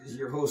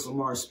your host,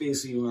 Lamar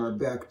Spacely. We are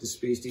back with the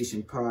Space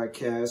Station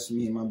Podcast.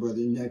 Me and my brother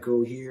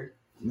Neko here.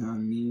 You know what I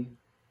mean?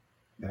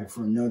 Back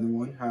for another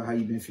one. How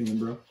you been feeling,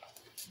 bro?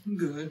 I'm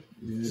good.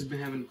 Just been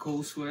having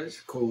cold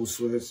sweats. Cold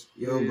sweats.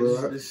 Yo, yeah,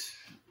 bro. This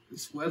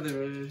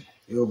weather.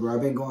 Yo, bro,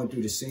 I've been going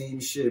through the same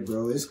shit,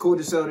 bro. It's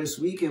cold as hell this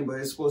weekend, but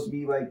it's supposed to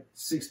be like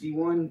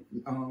 61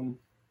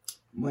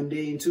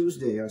 Monday and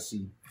Tuesday, I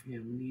see. Yeah,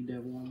 we need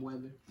that warm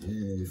weather.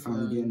 Yeah,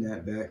 finally getting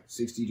that back.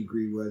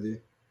 60-degree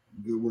weather.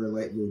 Good wear a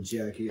light little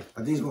jacket.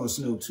 I think it's going to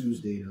snow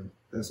Tuesday, though.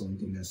 That's the only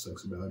thing that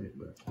sucks about it.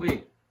 But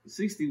wait,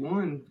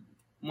 61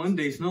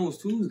 Monday snows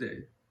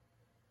Tuesday.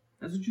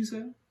 That's what you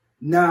said?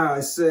 Nah,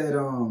 I said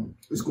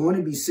it's going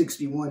to be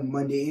 61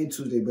 Monday and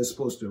Tuesday, but it's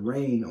supposed to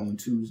rain on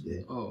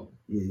Tuesday. Oh.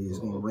 Yeah, it's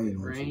going to rain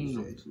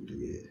on Tuesday.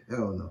 Yeah,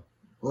 hell no.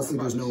 Hopefully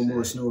there's no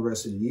more snow the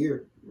rest of the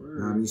year. You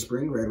know what I mean?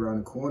 Spring right around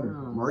the corner.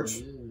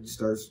 March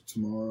starts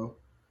tomorrow.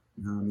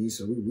 You know what I mean?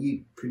 So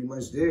we pretty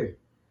much there.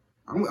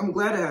 I'm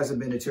glad it hasn't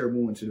been a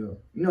terrible winter though.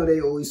 You know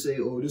they always say,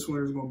 "Oh, this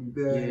winter's gonna be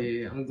bad."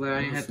 Yeah, I'm glad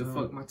I didn't have to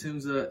fuck my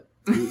Timbs up.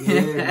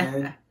 Yeah,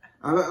 man.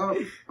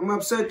 I'm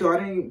upset though. I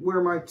didn't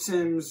wear my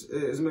Timbs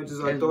as much as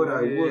I thought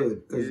I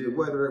would because the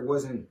weather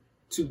wasn't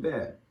too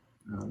bad.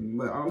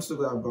 But I'm still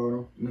glad I bought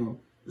them. You know,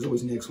 there's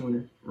always next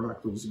winter.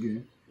 Rock those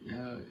again.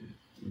 Yeah.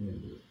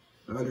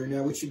 But other than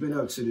that, what you been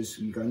up to this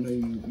week? I know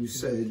you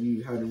said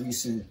you had a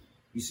recent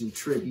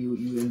trip. You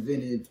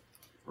invented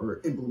or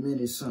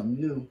implemented something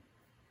new.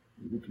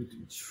 With the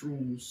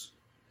shrooms.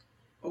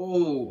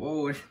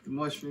 Oh, the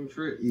mushroom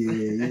trip.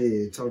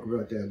 Yeah. Talk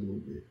about that a little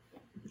bit.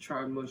 I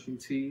tried mushroom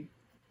tea.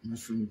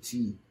 Mushroom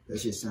tea.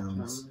 That shit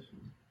sounds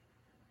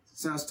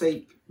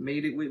tight.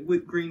 Made it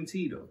with green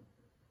tea though.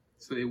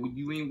 So we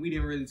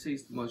didn't really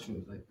taste the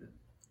mushrooms like that.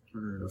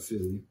 I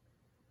feel you.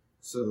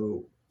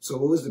 So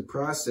what was the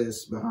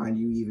process behind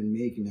you even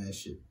making that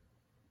shit?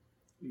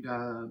 You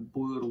gotta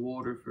boil the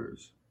water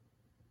first.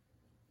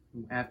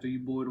 After you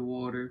boil the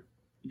water,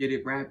 get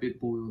it rapid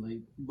boil, like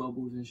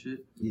bubbles and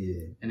shit.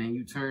 Yeah. And then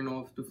you turn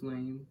off the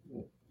flame.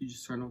 You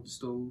just turn off the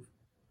stove.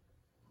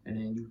 And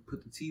then you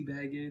put the tea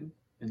bag in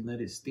and let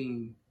it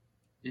steam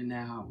in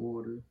that hot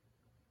water.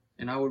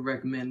 And I would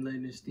recommend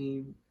letting it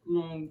steam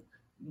long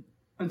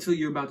until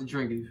you're about to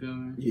drink it, you feel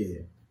me?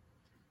 Yeah.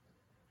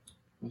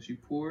 Once you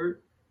pour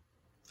it,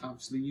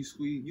 obviously you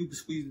can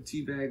squeeze the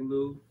tea bag a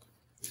little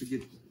to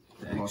get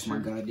the extra. Lost my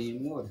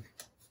goddamn water.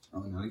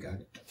 Oh no, I got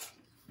it.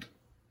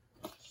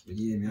 But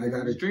yeah, man, I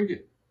gotta just drink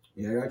it.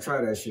 Yeah, I gotta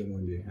try that shit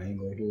one day. I ain't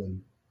gonna hold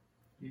you.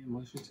 Yeah,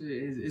 mushroom tea.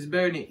 It's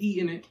better than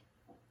eating it.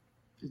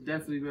 It's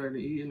definitely better than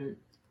eating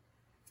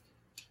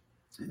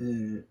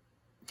it.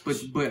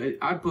 But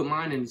I put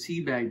mine in the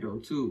tea bag though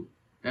too.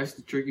 That's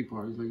the tricky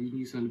part. It's like you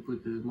need something to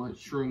put the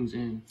mushrooms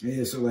in.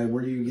 Yeah, so like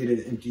where do you get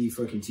an empty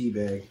fucking tea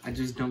bag? I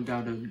just dumped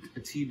out a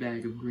tea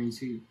bag of green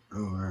tea.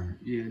 Oh, alright.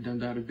 Yeah,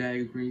 dumped out a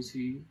bag of green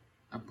tea.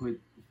 I put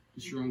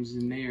the shrooms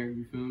in there,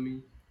 you feel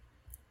me?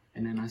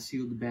 And then I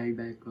sealed the bag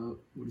back up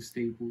with a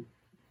staple.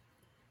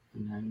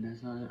 And then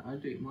that's how I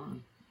did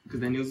mine. Because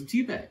then it was a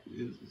tea bag.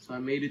 So I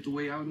made it the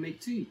way I would make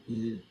tea.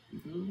 Yeah. You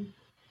feel me?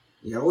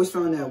 Yeah, I always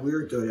found that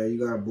weird though, that you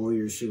gotta boil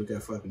your shit with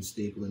that fucking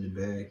staple in the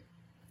bag.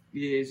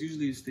 Yeah, it's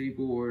usually a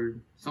staple, or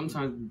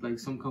sometimes like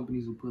some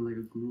companies will put like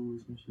a glue or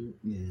some shit.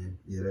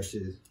 Yeah, that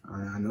shit is,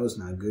 I know it's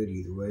not good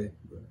either way,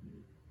 but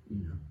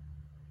you know.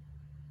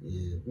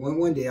 Yeah.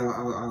 One day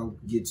I'll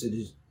get to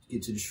the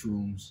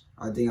shrooms.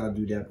 I think I'll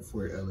do that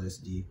before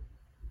LSD.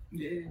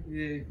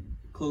 Yeah.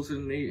 Closer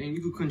than 8, and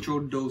you can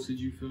control the dosage,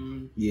 you feel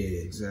me? Yeah,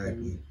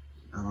 exactly.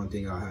 I don't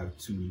think I'll have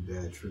too many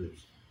bad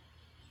trips.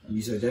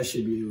 You said that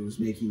shit was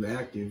making you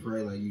active,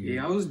 right? Like you.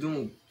 Yeah, I was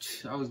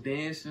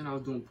dancing, I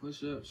was doing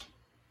push-ups.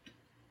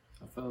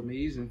 I felt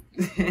amazing.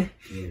 Yeah,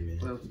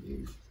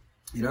 man.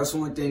 Yeah, that's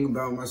one thing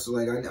about myself.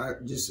 Like I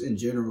just in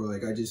general,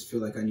 like I just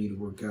feel like I need to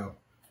work out.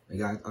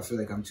 Like I feel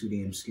like I'm too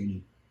damn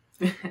skinny.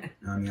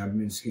 I mean, I've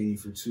been skinny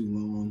for too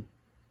long.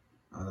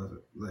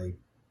 Like,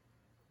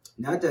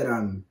 not that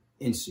I'm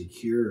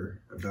insecure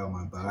about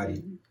my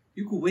body.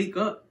 You could wake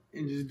up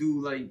and just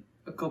do like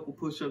a couple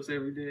push-ups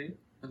every day.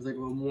 That's like a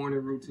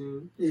morning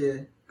routine.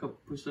 Yeah. Couple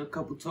push-ups,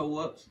 couple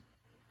toe-ups.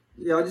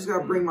 Yeah, I just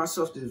gotta bring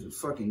myself to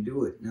fucking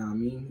do it. You know what I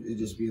mean? It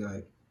just be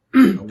like,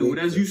 do it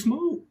as you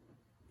smoke.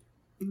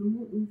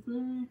 You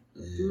feel me?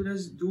 Yeah.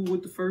 Do it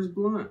with the first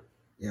blunt.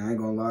 Yeah, I ain't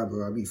gonna lie,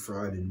 bro. I be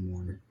fried in the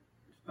morning.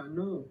 I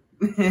know.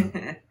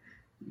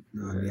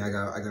 No, I mean, I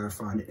gotta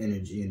find the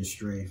energy and the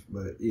strength.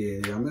 But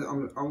yeah, I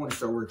want to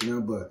start working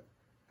out, but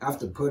I have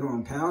to put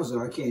on pounds,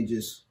 though. I can't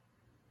just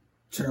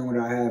turn what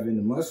I have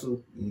into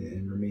muscle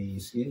and remain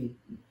skinny.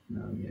 You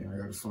know what I mean? I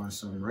gotta find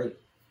something right.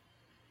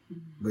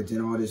 But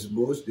then all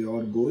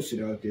the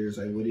bullshit out there is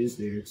like, what is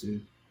there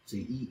to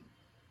eat?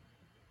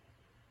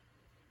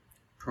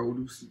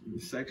 Produce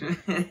section.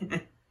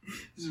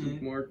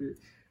 Supermarket.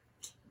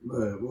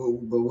 But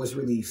what's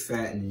really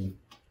fattening?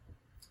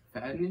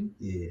 Fattening?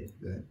 Yeah,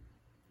 that.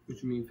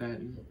 What you mean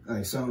fattening?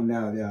 Like something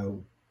now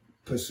that'll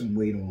put some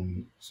weight on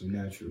me, some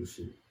natural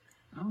shit.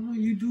 I don't know.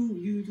 You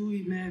do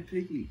eat mad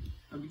picky.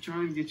 I be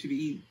trying to get you to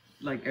eat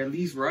like at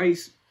least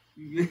rice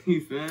You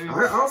feel me?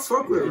 I'll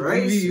fuck with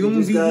rice. You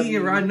don't be gotta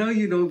eating. I know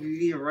you don't be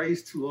eating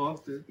rice too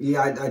often.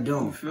 Yeah, I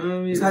don't. You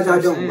feel me? It's not that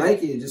I don't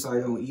like it. Just I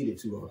don't eat it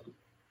too often.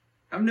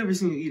 I've never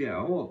seen you eat it at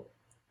all.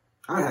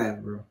 I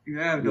have, bro. You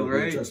have though,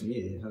 right? Trust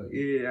me, yeah. I know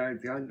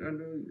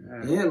you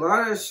have. Yeah, a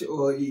lot of shit.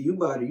 Well, you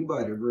buy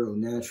the real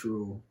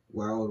natural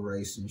wild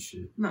rice and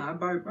shit. Nah, I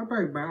buy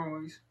brown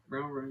rice.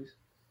 Brown rice.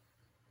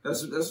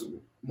 That's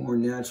more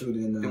natural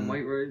than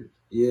white rice.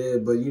 Yeah,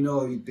 but you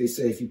know they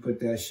say if you put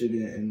that shit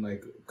in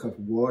like a cup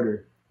of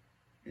water,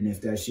 and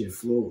if that shit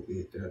float,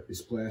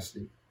 it's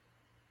plastic.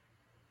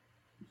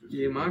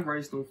 Yeah, my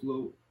rice don't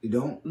float. It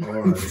don't.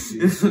 Oh,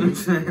 shit,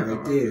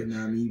 right there.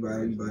 Now I mean, you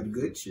buy the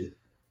good shit.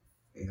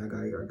 Hey, I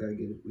gotta get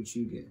what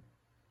you get.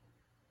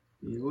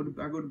 Yeah,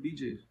 I go to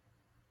BJ's.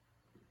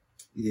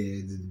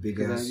 Yeah, the big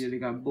ass. Yeah, they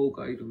got bulk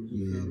items.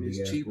 Yeah,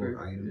 it's cheaper.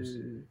 Items.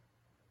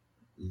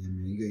 Yeah,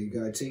 man, you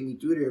gotta take me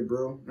through there,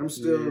 bro. I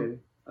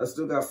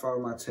still gotta file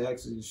my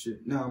taxes and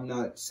shit. No, I'm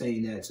not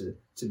saying that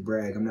to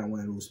brag. I'm not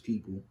one of those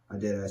people. I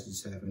deadass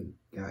just haven't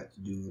got to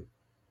do it.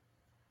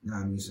 You know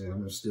what I mean? So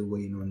I'm still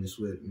waiting on this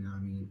whip. You know what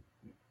I mean?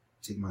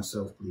 Take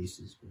myself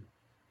places. But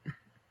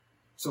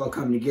it's all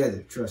coming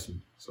together. Trust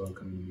me. It's all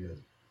coming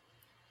together.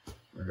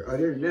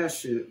 Other than that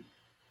shit,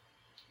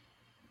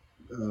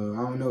 I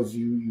don't know if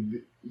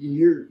you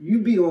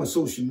be on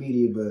social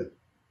media, but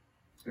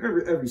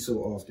every so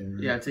often,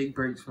 right? Yeah, I take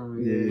breaks from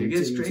it. Yeah, it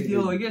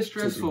gets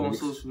stressful on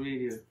social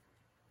media.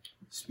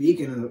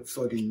 Speaking of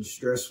fucking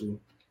stressful,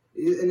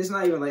 and it's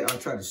not even like I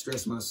try to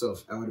stress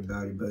myself out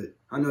about it, but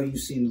I know you've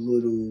seen the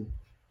little.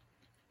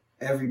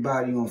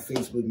 Everybody on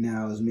Facebook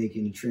now is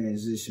making the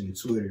transition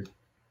to Twitter.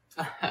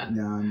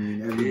 Nah, I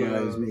mean,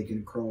 everybody's making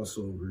a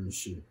crossover and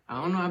shit.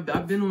 I don't know.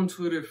 I've been on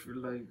Twitter for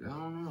like, I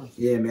don't know.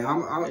 Yeah, man.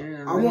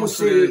 I won't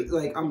say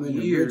like I'm an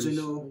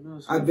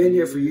original. I've been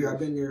there for years. I've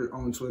been there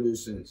on Twitter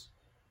since.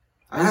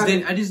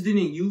 I just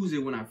didn't use it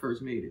when I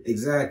first made it.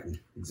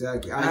 Exactly.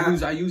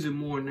 I use it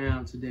more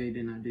now today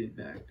than I did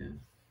back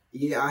then.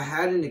 Yeah, I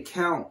had an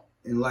account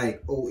in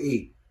like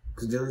 2008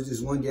 because there was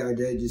this one day I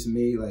just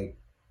made like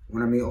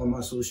when I made all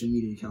my social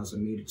media accounts, I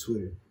made a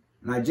Twitter.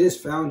 And I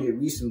just found it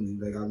recently,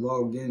 like I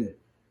logged in it,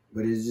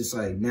 but it's just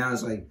like, now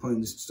it's like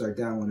pointless to start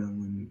that one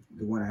when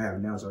the one I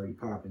have now is already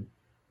popping.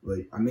 But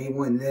I made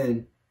one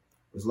then,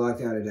 was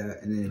locked out of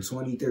that. And then in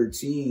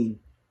 2013,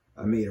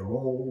 I made a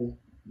whole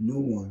new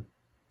one.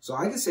 So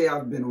I can say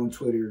I've been on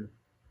Twitter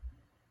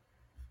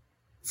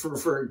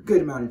for a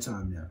good amount of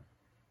time now.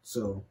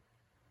 So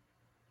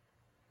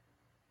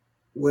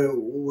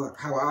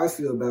how I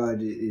feel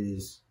about it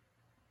is,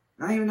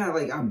 not even that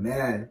like I'm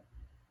mad.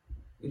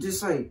 It's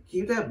just like,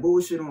 keep that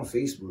bullshit on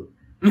Facebook.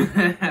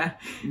 Yeah,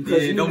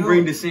 don't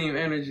bring the same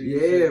energy.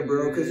 Yeah,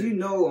 bro, because you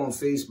know on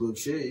Facebook,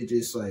 shit is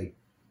just like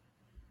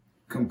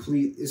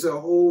it's a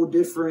whole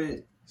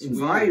different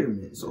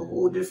environment. It's a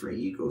whole different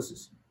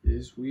ecosystem.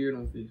 It's weird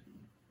on Facebook.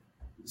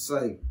 It's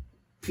like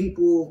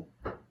people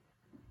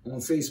on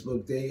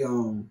Facebook, they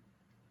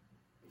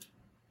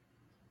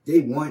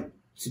want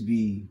to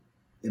be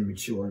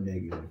immature and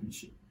negative and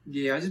shit.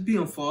 Yeah, I just be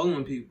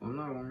unfollowing people. I'm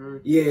not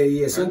gonna.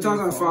 Yeah.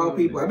 Sometimes I follow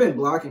people. I've been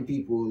blocking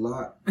people a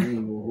lot. I ain't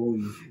gonna hold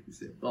you. You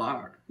said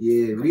block.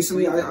 Yeah,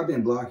 recently I've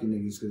been blocking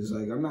niggas because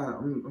like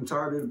I'm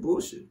tired of the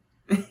bullshit.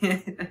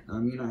 I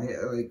mean,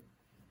 I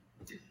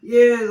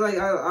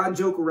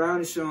joke around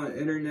and shit on the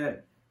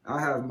internet. I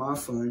have my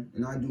fun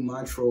and I do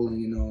my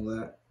trolling and all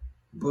that,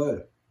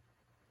 but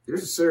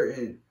there's a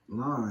certain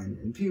line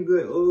and people be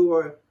like,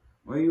 oh,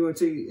 why you want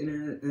to take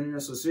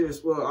internet so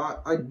serious?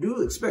 Well, I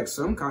do expect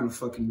some kind of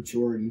fucking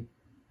maturity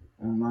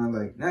online.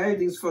 Like, not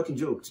everything's a fucking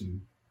joke to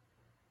me.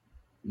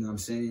 You know what I'm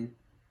saying?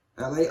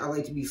 I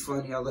like to be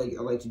funny. I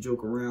like to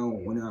joke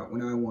around when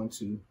I want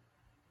to.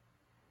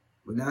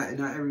 But not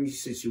every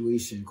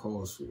situation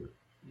calls for it.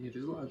 Yeah,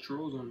 there's a lot of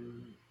trolls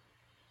on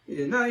there.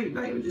 Yeah, not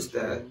even just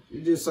that.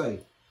 It's just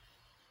like,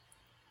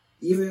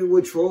 even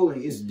with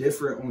trolling, it's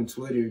different on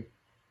Twitter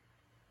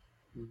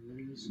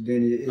than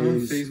it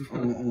is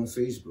on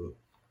Facebook.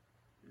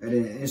 And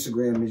then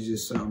Instagram is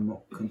just something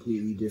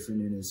completely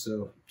different in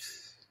itself.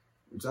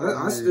 So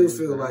I still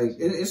feel like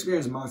Instagram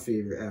is my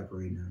favorite app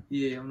right now.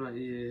 Yeah,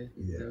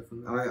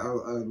 definitely. I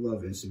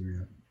love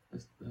Instagram.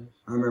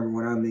 I remember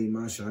when I made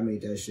my shit, I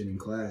made that shit in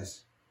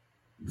class,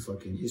 in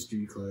fucking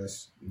history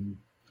class, in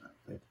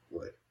like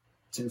what,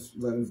 10th,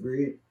 11th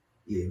grade?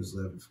 Yeah, it was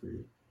 11th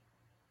grade.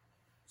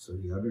 So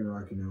yeah, I've been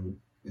rocking out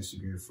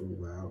Instagram for a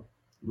while,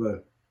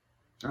 but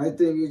I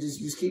think you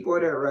just keep all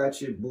that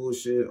ratchet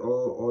bullshit,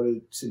 all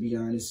the to be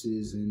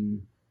honest's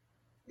and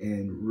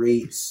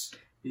rates.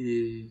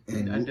 Yeah,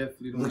 and I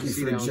definitely don't looking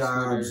see for that on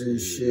jobs Twitter. And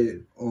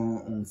shit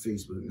on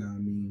Facebook. Now I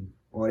mean,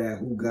 all that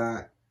who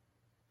got.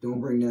 Don't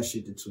bring that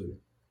shit to Twitter.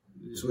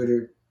 Yeah.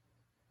 Twitter,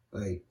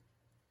 like,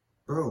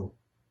 bro.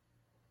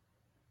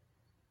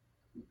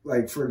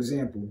 Like for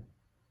example,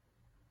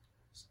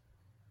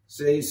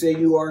 say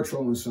you are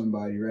trolling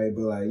somebody, right?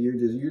 But like you're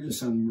just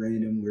some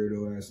random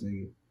weirdo ass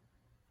nigga.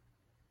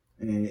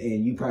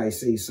 And you probably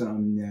say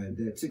something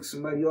that ticks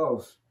somebody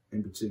off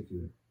in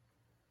particular.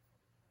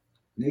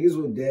 Niggas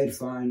will dead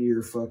find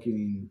your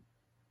fucking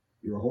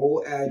your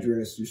whole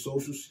address, your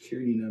social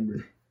security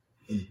number,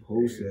 and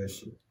post that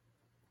shit.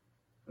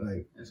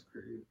 Like, that's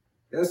crazy.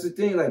 That's the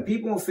thing. Like,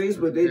 people on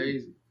Facebook, That's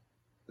crazy.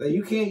 Like,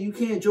 you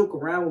can't joke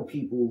around with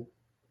people.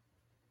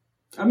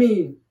 I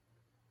mean,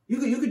 you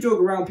could joke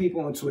around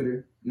people on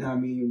Twitter, you know what I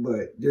mean?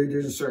 But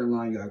there's a certain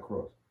line you gotta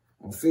cross.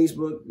 On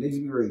Facebook,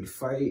 niggas be ready to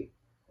fight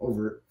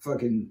over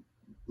fucking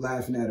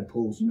laughing at a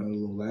post, you know, the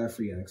little laugh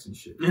reacts and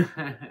shit. Like,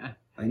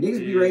 niggas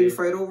be ready to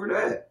fight over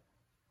that.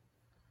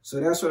 So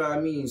that's what I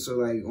mean. So,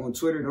 like, on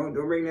Twitter, don't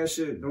bring that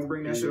shit. Don't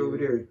bring that shit over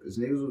there, because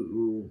niggas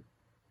will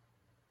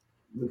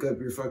look up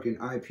your fucking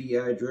IP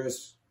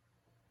address,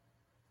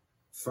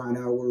 find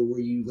out where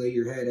you lay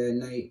your head at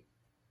night,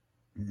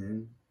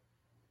 and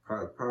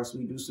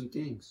possibly do some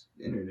things.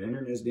 The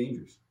internet's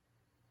dangerous.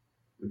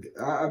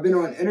 I've been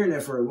on the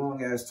internet for a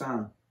long ass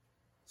time,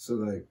 so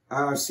like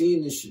I've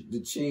seen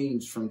the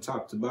change from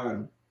top to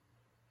bottom.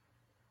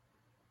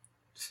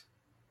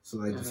 So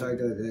like the fact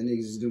that niggas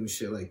is doing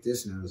shit like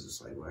this now is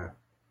just like, wow,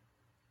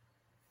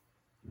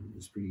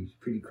 it's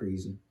pretty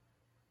crazy.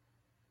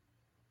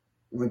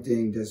 One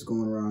thing that's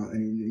going around,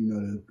 and you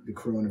know, the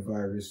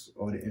coronavirus,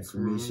 all the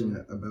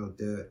information about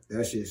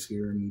that shit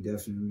scaring me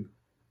definitely.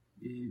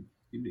 You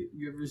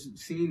ever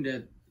seen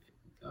that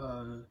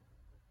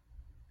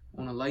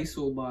on a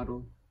Lysol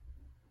bottle,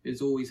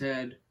 it's always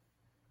had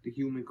the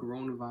human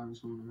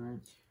coronavirus on it,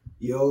 right?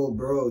 Yo,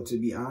 bro, to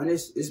be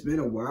honest, it's been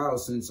a while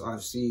since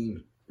I've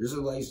seen. There's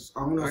a Lysol. I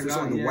don't know if it's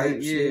on the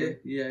wipes.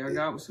 Yeah, I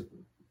got some.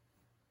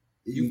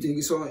 You think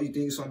it's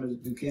on the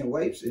Ducan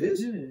wipes? It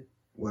is. Yeah.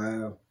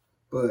 Wow,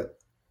 but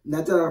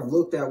not that I've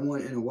looked at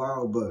one in a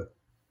while, but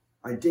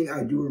I think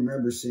I do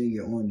remember seeing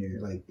it on there,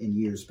 like in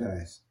years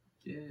past.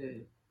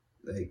 Yeah.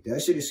 Like,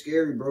 that shit is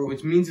scary, bro.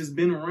 Which means it's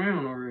been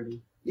around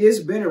already. Yeah, it's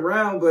been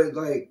around, but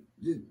like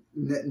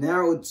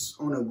now it's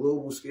on a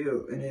global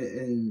scale,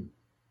 and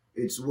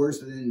it's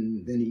worse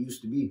than it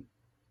used to be.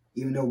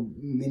 Even though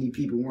many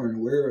people weren't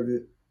aware of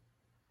it,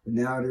 but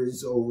now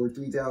there's over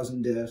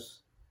 3,000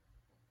 deaths.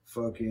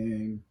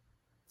 Fucking,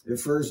 the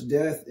first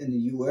death in the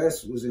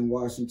U.S. was in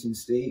Washington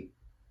State,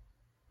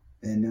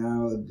 and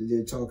now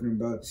they're talking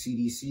about the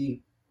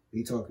CDC.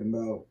 They talking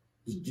about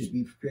just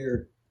be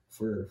prepared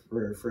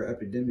for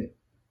epidemic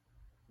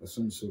of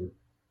some sort.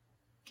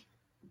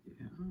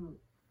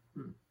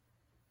 Yeah.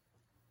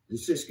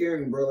 It's just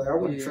scary, bro. Like, I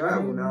want to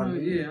travel now. I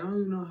don't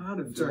even know how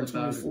to turn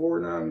 24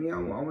 now. I mean, I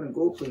want to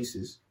go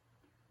places.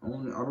 I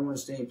don't want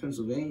to stay in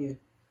Pennsylvania.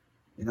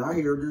 And I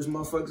hear there's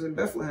motherfuckers in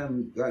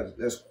Bethlehem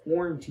that's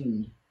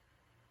quarantined.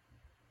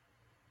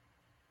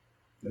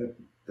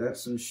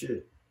 That's some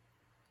shit.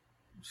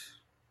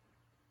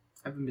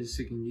 I haven't been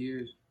sick in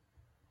years.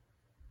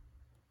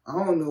 I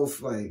don't know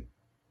if, like,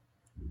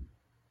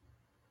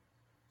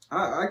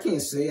 I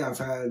can't say I've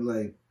had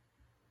like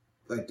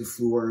the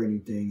flu or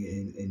anything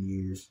in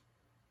years.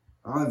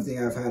 I don't think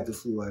I've had the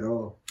flu at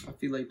all. I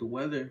feel like the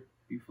weather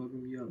be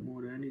fucking me up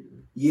more than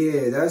anything.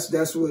 Yeah,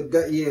 that's what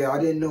I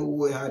didn't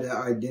know how to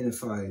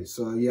identify it.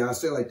 So yeah, I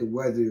say like the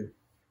weather,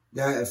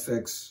 that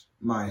affects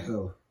my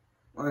health.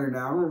 Other than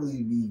that, I don't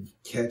really be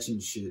catching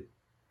shit.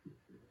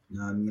 You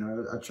know what I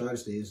mean? I try to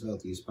stay as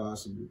healthy as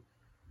possible.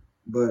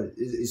 But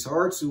it's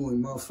hard to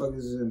when motherfuckers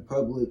is in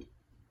public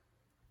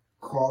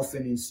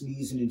coughing and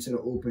sneezing into the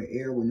open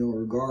air with no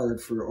regard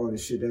for all the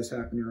shit that's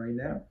happening right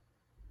now.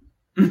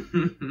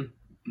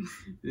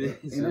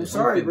 And I'm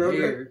sorry,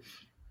 bro.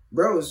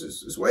 Bro,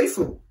 it's white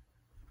folk.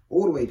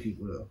 Old white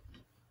people, though.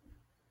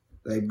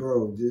 Like,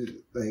 bro,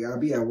 like, I'll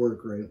be at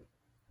work, right?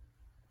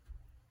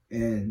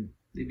 And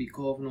they be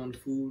coughing on the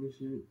food and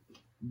shit.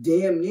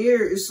 Damn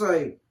near, it's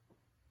like,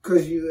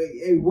 because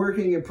you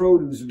working in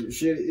produce,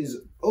 shit is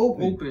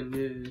open.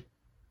 Yeah.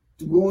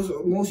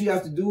 Most you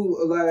have to do,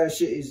 a lot of that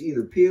shit is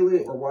either peel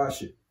it or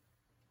wash it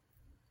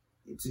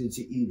to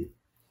eat it.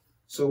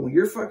 So when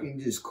you're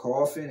fucking just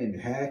coughing and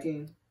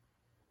hacking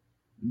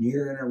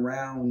near and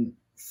around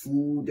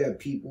food that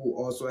people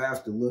also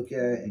have to look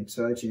at and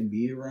touch and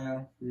be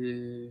around.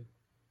 Yeah.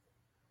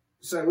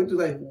 It's like,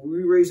 were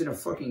we raised in a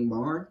fucking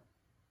barn?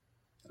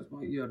 That's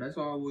why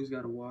I always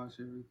gotta wash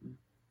everything.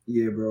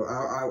 Yeah, bro.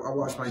 I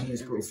wash my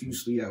hands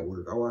profusely at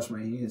work. I wash my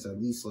hands at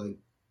least like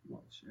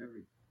wash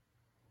everything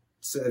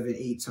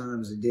 7-8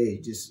 times a day,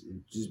 just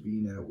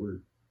being at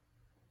work.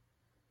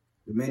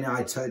 The minute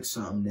I touch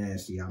something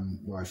nasty, I'm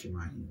washing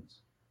my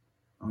hands.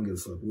 I don't give a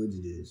fuck what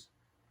it is.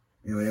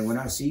 You know, and when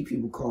I see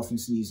people coughing,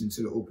 sneezing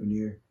to the open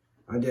air,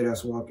 I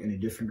deadass walk in a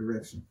different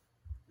direction.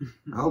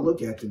 I'll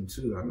look at them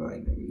too. I'm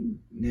like, you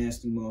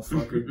nasty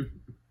motherfucker.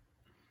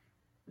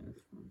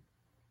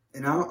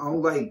 And I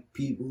don't like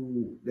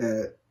people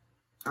that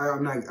I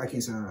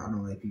can't say I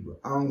don't like people.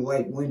 I don't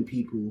like when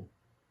people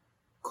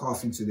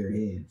cough into their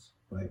hands.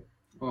 Like,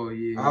 oh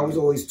yeah. I was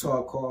always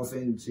taught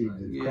coughing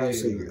to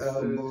cross your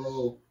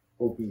elbow,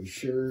 open your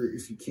shirt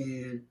if you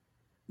can.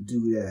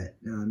 Do that.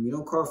 Now, you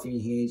don't cough in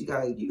your hands. You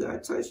gotta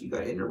touch. You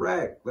gotta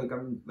interact. Like I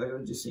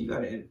was just saying, you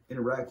gotta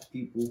interact with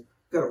people. You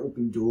gotta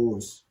open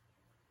doors.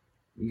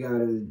 You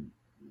gotta.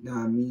 Know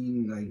what I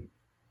mean? Like,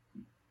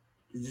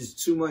 there's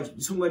just too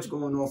much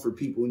going on for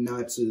people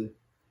not to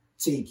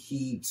take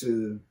heed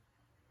to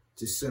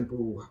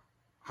simple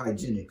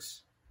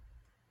hygienics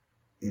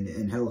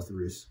and health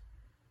risks.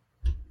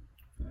 You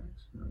know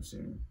what I'm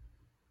saying?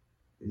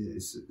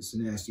 It's a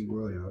nasty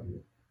world out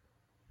here.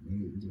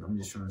 I'm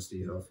just trying to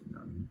stay healthy. You know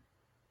what I mean?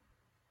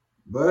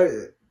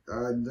 But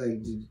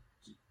like the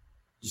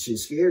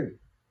shit's scary.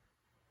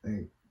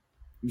 Like,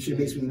 this shit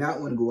makes me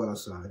not want to go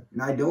outside,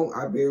 and I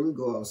barely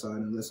go outside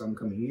unless I'm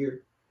coming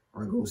here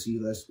or I go see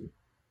Lester.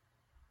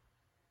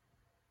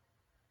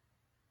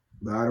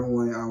 But I don't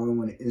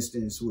want an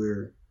instance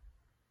where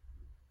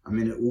I'm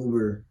in an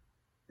Uber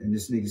and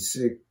this nigga's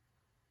sick,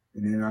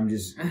 and then I'm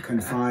just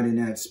confined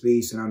in that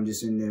space, and I'm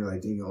just in there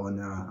like thinking, oh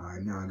nah, I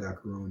got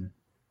corona.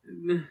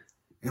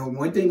 And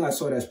one thing I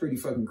saw that's pretty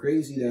fucking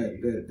crazy,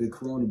 that the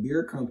Corona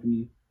Beer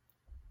Company,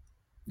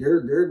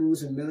 they're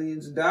losing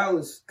millions of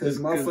dollars because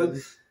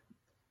motherfuckers.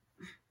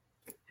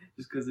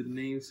 Just because the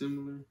name's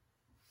similar.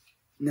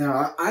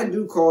 Now I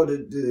do call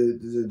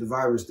the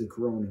virus the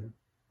Corona.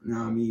 You know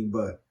what I mean?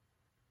 But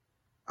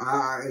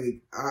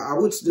I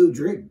would still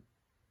drink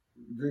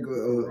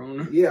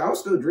Corona. Yeah, I'll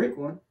still drink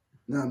one.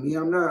 You know what I mean?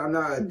 I'm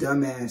not a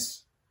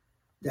dumbass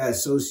that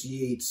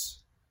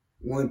associates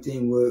one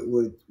thing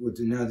with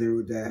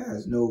another that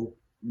has no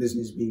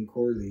business being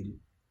correlated.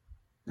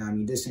 Now, I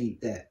mean, this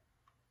ain't that.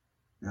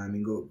 Now, I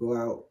mean, go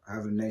out,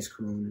 have a nice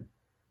Corona,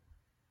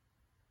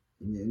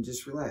 and then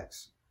just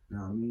relax.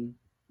 Now, I mean,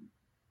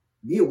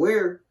 be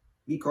aware,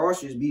 be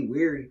cautious, be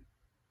wary,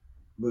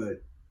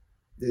 but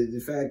the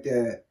fact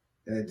that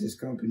this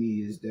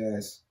company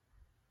that's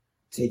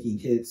taking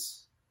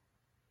hits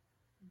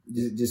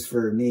just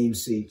for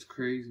namesake, it's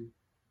crazy.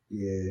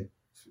 Yeah,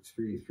 it's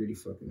pretty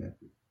fucking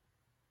epic.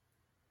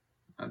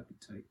 I'd be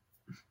tight.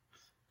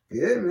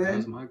 Yeah, man. That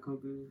was my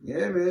company.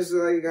 Yeah, man. It's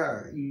like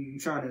you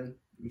trying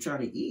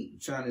to eat, you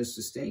trying to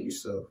sustain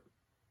yourself.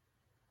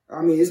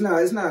 I mean, it's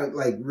not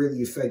like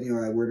really affecting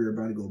like where they're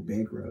about to go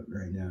bankrupt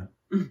right now.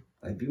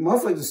 Like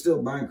motherfuckers are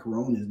still buying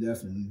Coronas,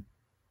 definitely.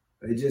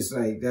 It just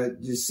like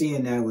that. Just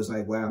seeing that was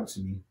like wow to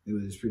me. It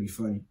was pretty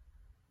funny.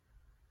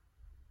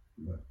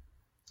 But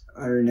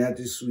other than that,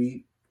 this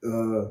week,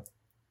 there's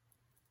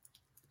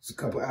a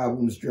couple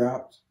albums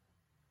dropped.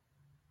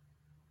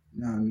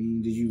 You know what I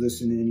mean? Did you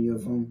listen to any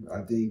of them?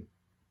 I think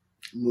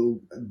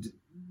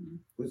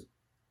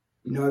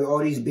all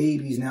these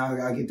babies now,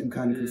 I get them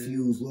kind of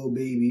confused. Lil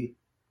Baby,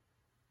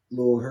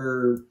 Lil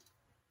Herb.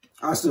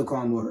 I still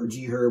call him Lil Herb,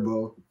 G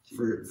Herbo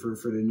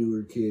for the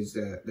newer kids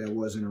that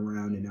wasn't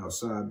around and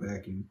outside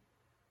back in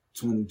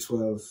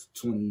 2012,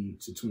 20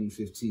 to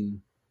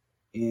 2015.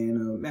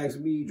 And Max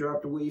B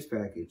dropped a Wave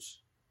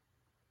package.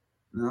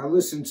 Now I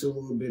listened to a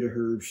little bit of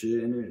Herb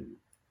shit, and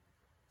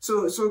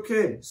so it's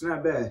okay. It's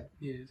not bad.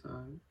 Yeah, it's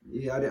alright.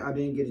 Yeah, I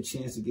didn't get a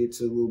chance to get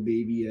to Lil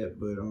Baby yet,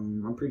 but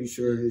I'm pretty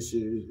sure his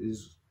shit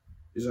is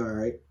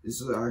alright.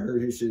 I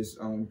heard his shit's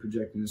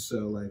projecting to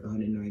sell like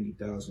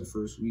 190,000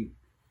 first week,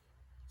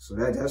 so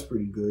that's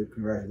pretty good.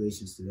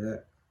 Congratulations to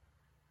that.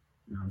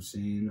 You know what I'm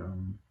saying?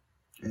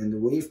 And the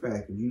Wave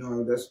package,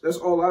 that's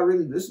all I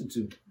really listen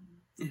to.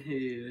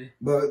 Yeah.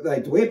 But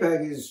like the Wave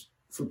package,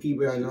 for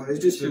people I know, it's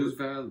just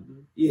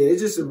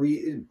it's just a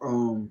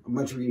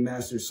bunch of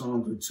remastered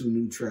songs with 2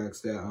 new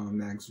tracks that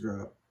Max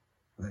dropped.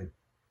 Like,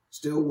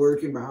 still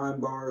working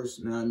behind bars.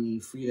 You know what I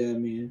mean? Free that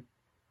man.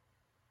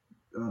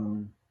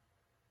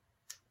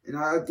 And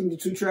I think the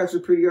 2 tracks are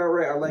pretty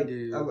alright. I like.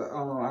 Yeah.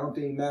 I don't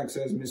think Max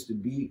has missed a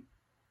beat.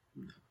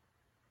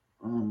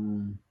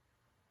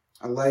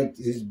 I like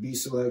his beat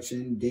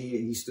selection.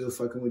 He's still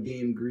fucking with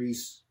Dame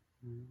Grease.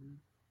 Mm-hmm.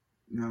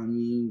 You know what I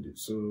mean?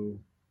 So,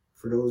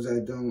 for those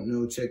that don't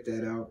know, check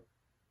that out.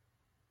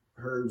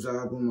 Herb's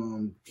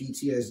album,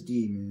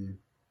 PTSD, man.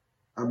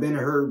 I've been a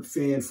Herb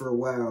fan for a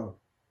while,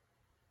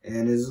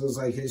 and it looks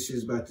like his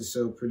shit's about to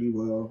sell pretty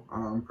well.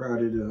 I'm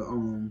proud of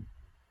the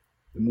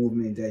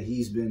movement that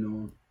he's been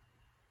on.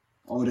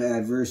 All the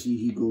adversity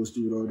he goes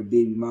through with all the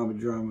baby mama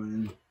drama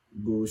and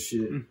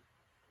bullshit.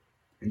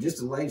 And just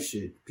the life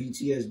shit.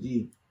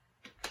 PTSD.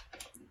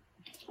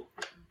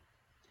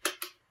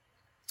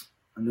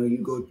 I know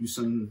you go through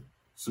some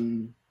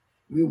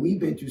we've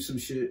been through some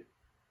shit.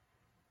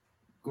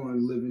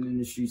 Living in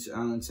the streets of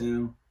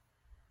Allentown.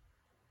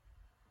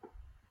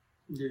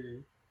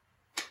 Yeah.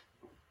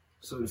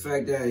 So the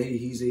fact that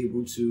he's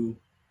able to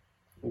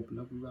open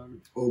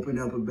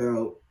up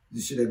about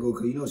the shit that go,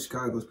 cause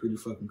Chicago's pretty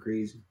fucking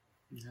crazy.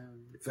 Yeah.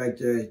 The fact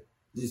that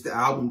just the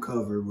album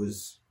cover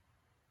was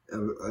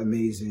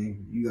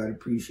amazing. You gotta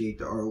appreciate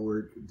the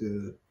artwork,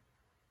 the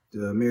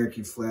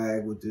American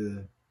flag with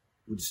the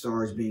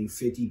stars being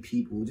 50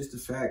 people. Just the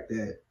fact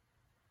that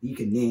he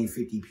can name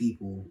 50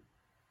 people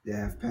that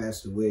have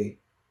passed away.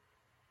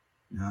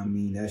 You know what I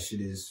mean? That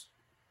shit is,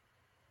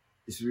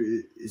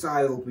 it's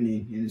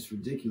eye-opening and it's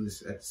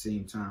ridiculous at the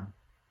same time.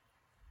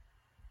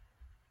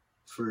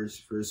 For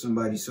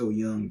somebody so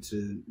young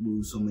to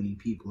lose so many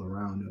people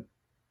around them.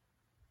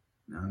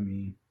 You know what I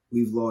mean?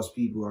 We've lost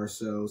people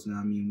ourselves. You know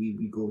what I mean?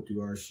 We go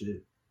through our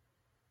shit.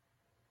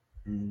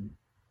 And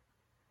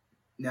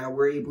now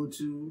we're able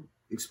to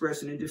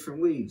express it in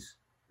different ways.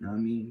 You know what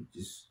I mean?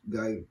 Just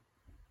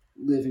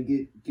live and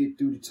get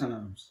through the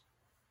times.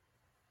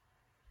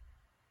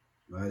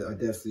 I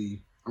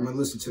definitely, I'm gonna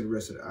listen to the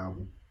rest of the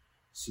album,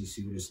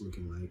 see what it's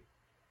looking like.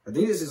 I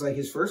think this is like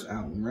his first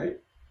album, right?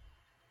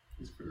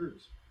 His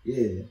first.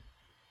 Yeah.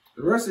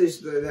 The rest of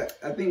this,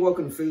 I think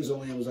Welcome to Phase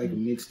Land was like a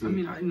mixtape.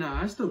 I mean,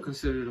 I still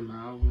consider them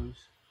albums.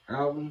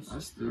 Albums? I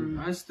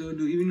still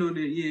do, even though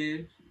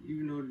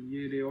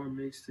they are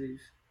mixtapes.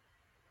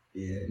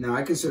 Yeah. No,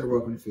 I consider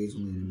Welcome to Phase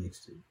Land a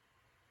mixtape.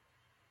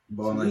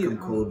 Ball Like I'm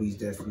Kobe's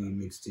definitely a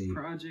mixtape.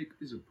 Project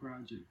is a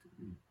project.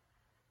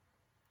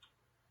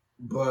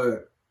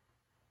 But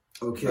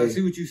okay. I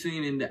see what you're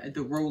saying in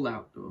the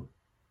rollout though.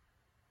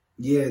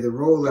 Yeah, the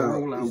rollout. The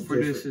rollout for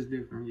this is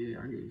different. Yeah,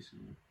 I get you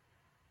saying.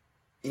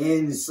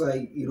 And it's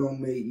like you don't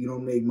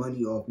make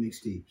money off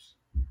mixtapes.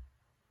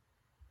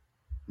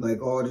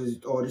 Like all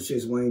the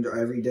shits Wayne,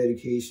 every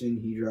dedication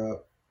he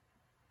dropped,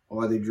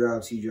 all the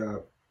drops he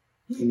dropped,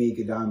 he make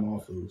a dime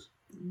off those.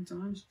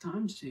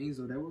 Times changed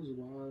though. That was a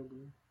while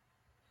ago.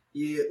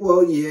 Yeah,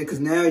 well, yeah, because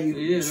now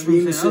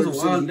streaming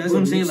services. That's what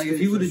I'm saying. Like if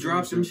he would have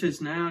dropped them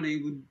shits now,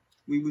 we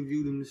would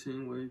view them the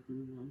same way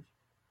pretty much.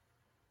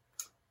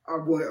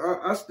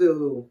 I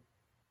still.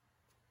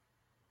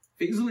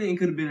 Phase-A-Land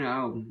could have been an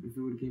album if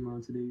it would have came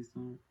out today's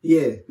time.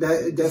 Yeah, it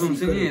definitely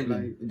could have been.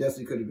 Like, it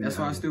definitely could have been. That's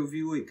why I still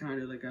view it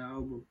kind of like an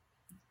album.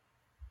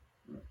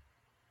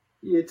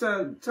 Yeah,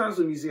 times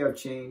of music have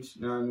changed.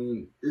 You know what I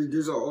mean?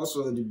 There's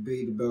also a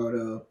debate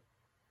about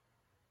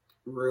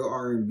real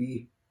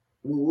R&B.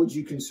 What would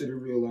you consider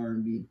real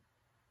R&B?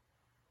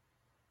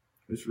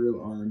 What's real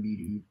R&B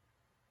to you?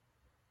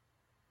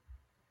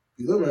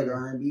 You look like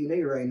R&B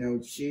nigga right now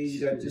with shades.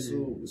 You got this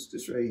little, what's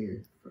this right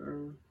here?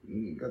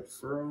 You got the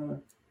fur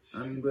on.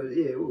 I mean, but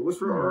yeah,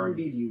 what's real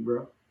R&B to you,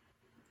 bro?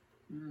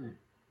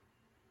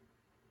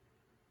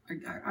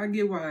 I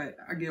get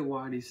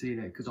why they say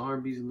that, because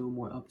R&B is a little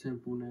more up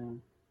tempo now.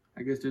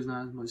 I guess there's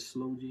not as much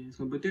slow jams,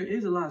 but there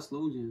is a lot of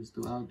slow jams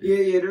still out there.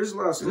 Yeah, there's a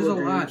lot of slow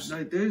jams.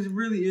 Like there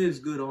really is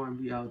good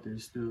R&B out there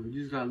still.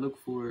 You just gotta look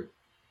for it.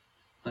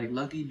 Like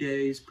Lucky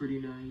Day is pretty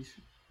nice.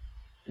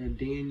 And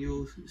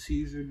Daniel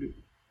Caesar,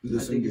 I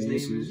think his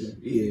name is.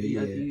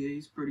 Yeah.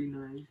 He's pretty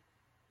nice.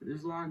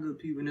 There's a lot of good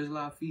people, and there's a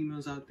lot of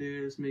females out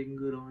there that's making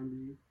good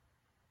R&B.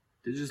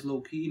 They're just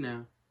low key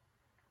now.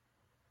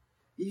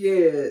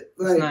 Yeah,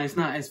 like it's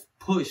not as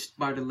pushed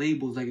by the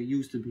labels like it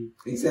used to be.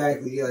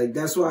 Exactly. Like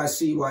that's why I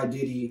see why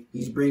Diddy,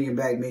 he's bringing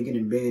back Making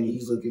and Band, and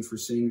he's looking for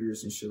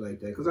singers and shit like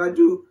that. Because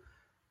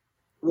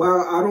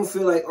while I don't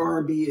feel like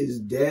R&B is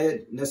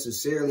dead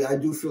necessarily, I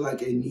do feel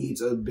like it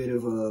needs a bit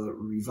of a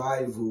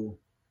revival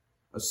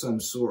of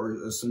some sort,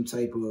 or some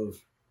type of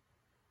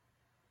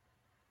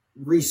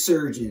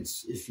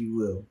resurgence, if you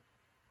will.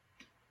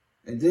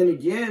 And then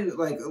again,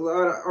 like a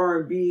lot of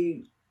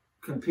R&B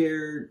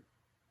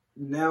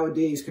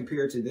nowadays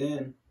compared to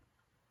then,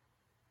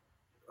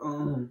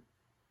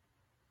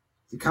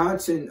 the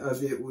content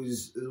of it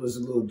was a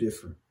little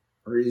different,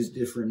 or is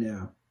different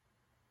now.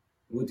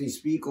 What they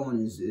speak on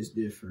is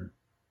different.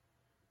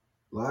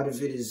 A lot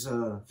of it is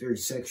very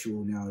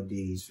sexual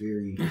nowadays,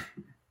 very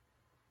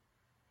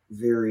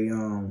very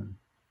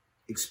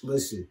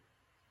explicit.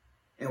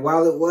 And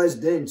while it was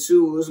then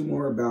too, it was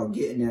more about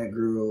getting that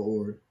girl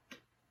or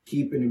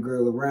keeping the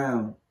girl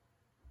around.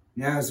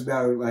 Now it's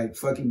about like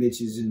fucking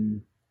bitches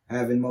and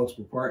having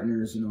multiple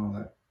partners and all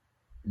that,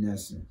 in that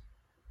sense.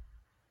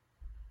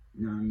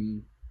 You know what I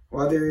mean?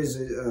 While there is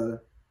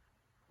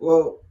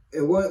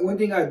one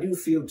thing I do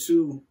feel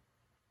too,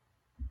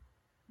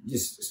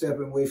 just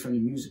stepping away from the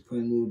music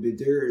point a little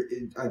bit,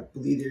 I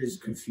believe there is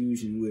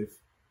confusion with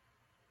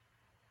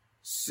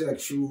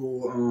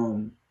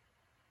sexual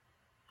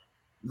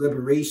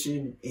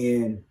liberation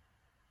and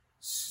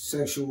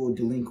sexual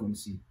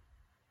delinquency.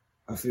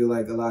 I feel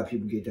like a lot of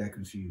people get that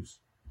confused.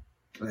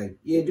 Like,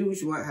 yeah, do what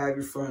you want, have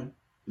your fun,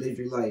 live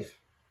your life.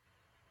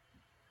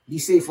 Be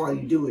safe while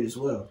you do it as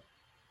well.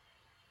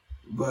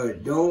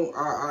 But don't,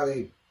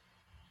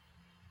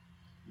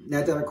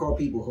 not that I call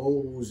people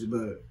hoes,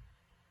 but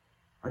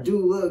I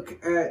do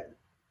look at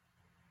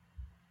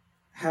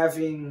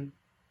having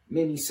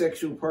many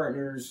sexual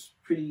partners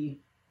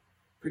pretty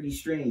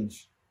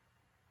strange.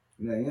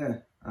 Like, yeah,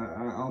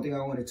 I don't think I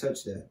want to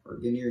touch that or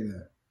get near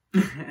that.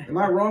 Am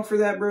I wrong for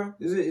that, bro?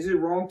 Is it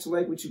wrong to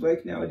like what you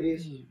like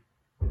nowadays?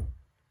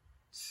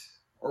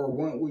 Or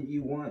want what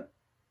you want?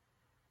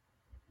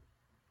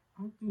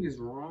 I don't think it's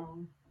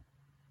wrong.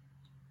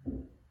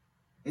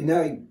 And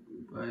now,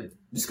 but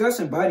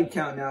discussing body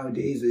count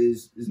nowadays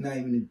is not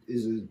even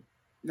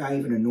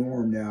a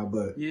norm now.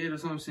 But yeah,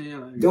 that's what I'm saying.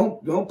 Like,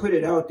 don't put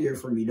it out there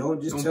for me.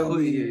 Don't just tell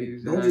me. Yeah,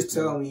 exactly. Don't just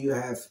tell me you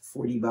have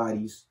 40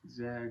 bodies.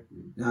 Exactly.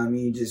 You know what I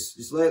mean?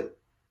 Just let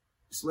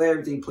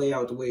everything play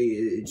out the way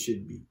it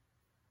should be.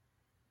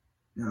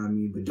 You know what I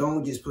mean? But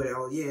don't just put it,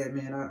 oh yeah,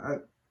 man, I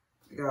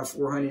got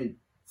 400,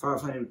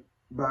 500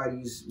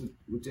 bodies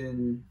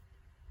within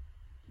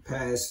the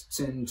past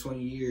 10, 20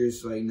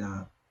 years. Like,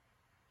 nah.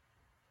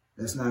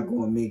 That's not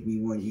going to make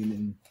me want you.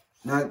 And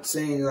not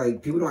saying,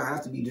 like, people don't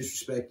have to be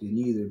disrespected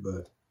neither,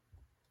 but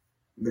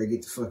you better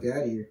get the fuck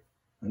out of here.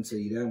 I'll tell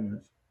you that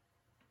much.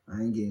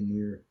 I ain't getting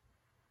near it.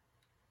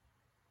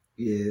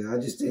 Yeah, I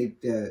just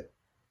think that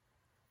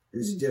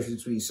there's a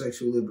difference between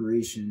sexual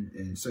liberation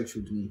and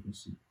sexual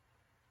delinquency.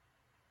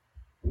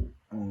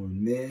 On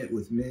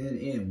with men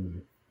and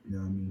women. You know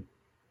what I mean?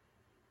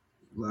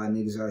 A lot of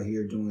niggas out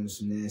here doing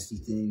some nasty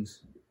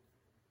things.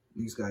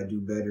 Niggas gotta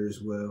do better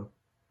as well.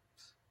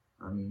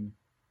 I mean,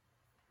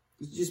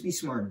 just be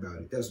smart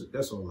about it.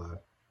 That's all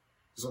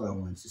I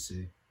wanted to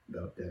say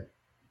about that.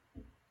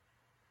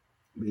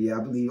 But yeah,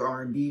 I believe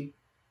R&B.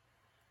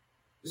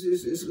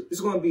 It's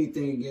gonna be a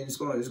thing again. It's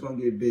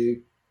gonna get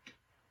big.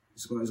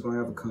 It's gonna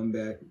have a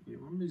comeback. Yeah,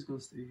 R&B's gonna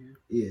stay here.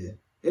 Yeah,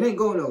 it ain't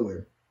going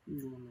nowhere.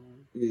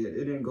 Yeah,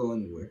 it didn't go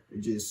anywhere.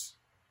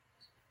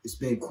 It's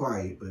been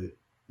quiet, but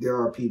there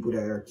are people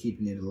that are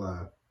keeping it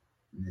alive,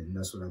 and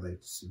that's what I like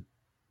to see.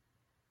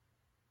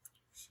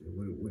 So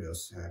what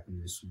else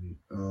happened this week?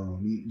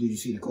 Did you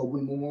see the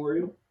Kobe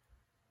Memorial?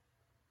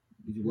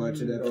 Did you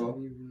watch it at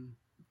all?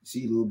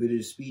 See a little bit of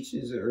the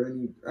speeches or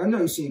any? I know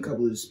you've seen a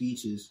couple of the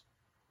speeches.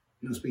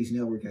 You know, Space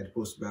Network had to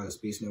post about it.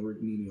 Space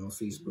Network Media on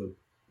Facebook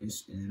and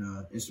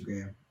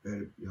Instagram.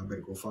 Y'all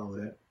better go follow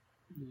that.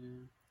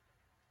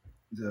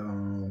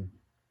 Yeah.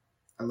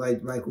 I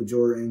liked Michael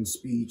Jordan's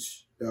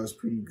speech. That was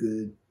pretty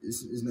good.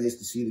 It's nice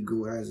to see the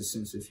GOAT has a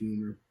sense of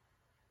humor.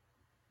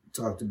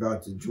 Talked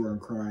about the Jordan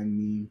crying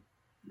meme.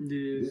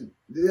 Yeah.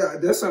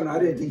 That's something I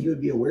didn't think he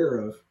would be aware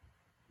of.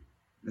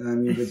 You know what I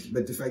mean?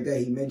 But the fact that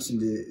he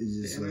mentioned it is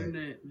just the like...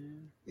 internet,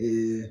 man.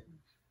 Yeah.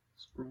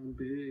 It's grown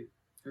big.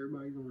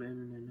 Everybody's on the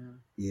internet now.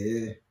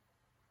 Yeah.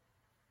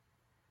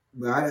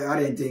 But I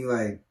didn't think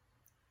like...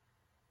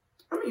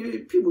 I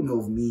mean, people know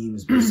of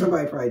memes, but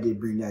somebody probably did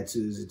bring that to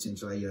his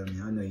attention. Like, yeah,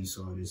 man, I know you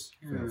saw this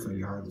from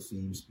your Hall of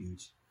Fame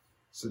speech.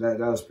 So that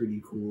was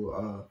pretty cool.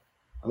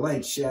 I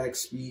liked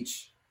Shaq's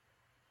speech.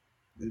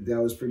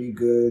 That was pretty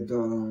good.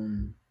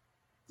 The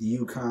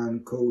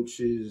UConn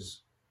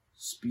coach's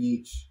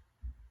speech.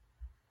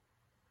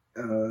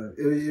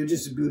 It was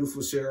just a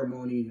beautiful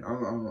ceremony.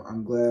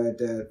 I'm glad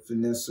that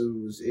Vanessa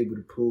was able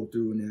to pull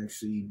through and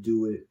actually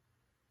do it.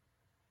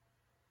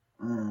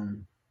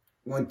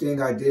 One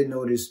thing I did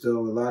notice, though,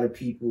 a lot of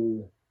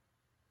people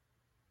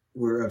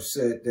were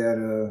upset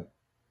that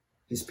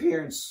his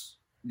parents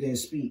didn't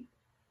speak.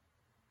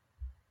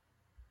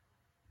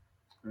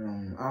 I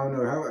don't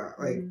know how,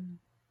 like...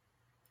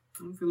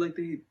 I don't feel like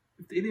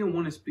if they didn't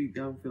want to speak,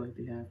 I don't feel like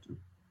they have to.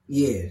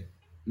 Yeah.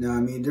 No, I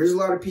mean, there's a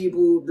lot of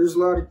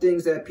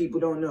things that people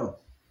don't know.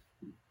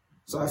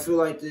 So I feel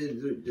like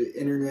the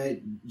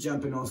internet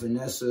jumping on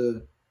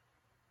Vanessa,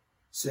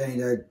 saying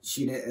that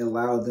she didn't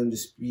allow them to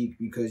speak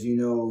because, you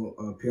know,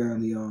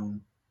 apparently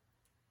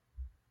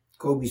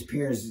Kobe's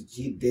parents,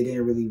 they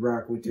didn't really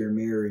rock with their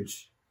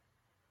marriage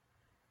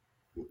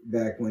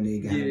back when they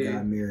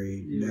got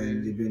married. Yeah. You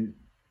know, they've been...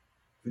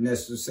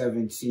 Vanessa was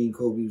 17,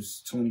 Kobe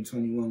was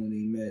 21 when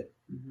they met.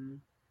 Mm-hmm.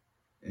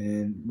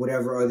 And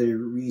whatever other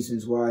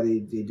reasons why they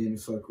didn't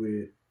fuck with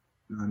it,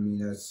 I mean,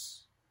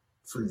 that's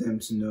for them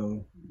to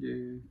know.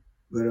 Yeah.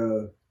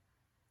 But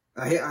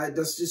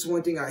that's just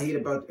one thing I hate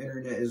about the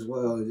internet as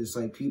well. It's just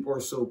like people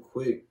are so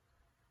quick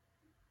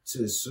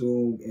to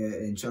assume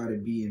and try to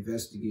be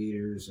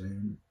investigators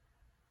and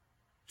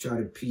try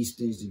to piece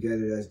things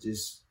together. That's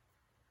just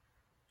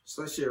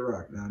let shit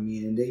rock. I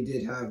mean, and they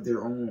did have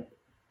their own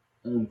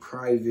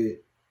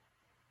private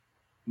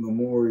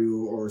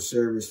memorial or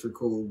service for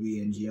Kobe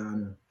and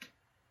Gianna.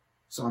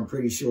 So I'm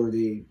pretty sure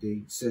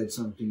they said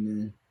something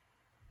then.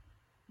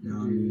 You know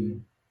what I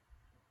mean?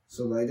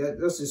 So like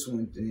that's just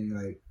one thing,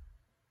 like,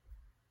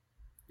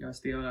 you gotta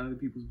stay out of other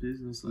people's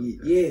business like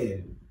that. Yeah.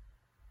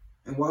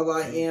 And while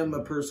I am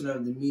a person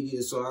of the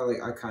media, so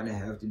I kind of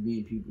have to be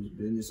in people's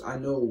business, I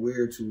know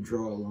where to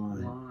draw a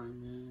line.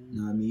 Man. You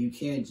know what I mean? You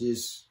can't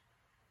just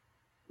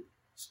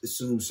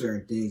assume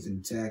certain things and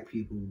attack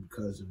people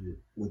because of it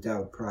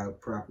without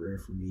proper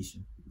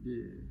information. Yeah.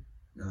 You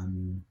know what I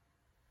mean?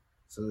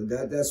 So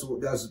that's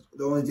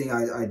the only thing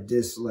I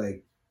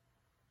dislike.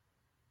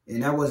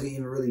 And that wasn't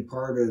even really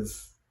part of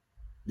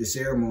the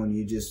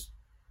ceremony. Just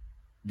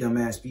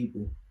dumbass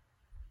people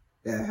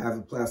that have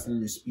a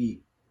platform to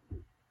speak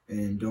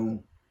and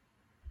don't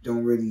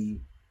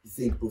really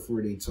think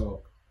before they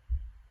talk.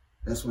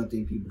 That's one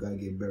thing people gotta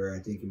get better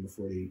at, thinking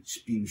before they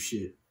spew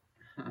shit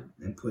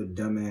and put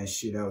dumbass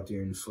shit out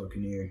there in the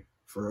fucking air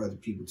for other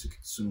people to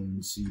consume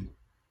and see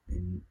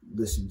and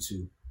listen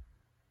to.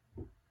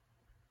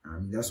 I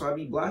mean, that's why I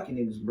be blocking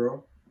niggas,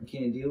 bro. I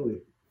can't deal with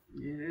it.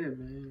 Yeah,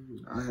 man.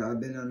 I've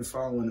been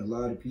unfollowing a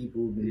lot of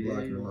people, been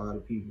blocking a lot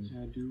of people.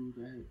 I do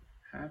that.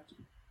 Have to.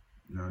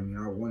 You know what I mean?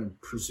 I want to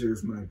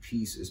preserve my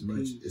peace as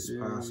much as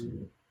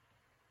possible.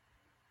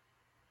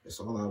 That's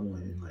all I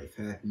want in life.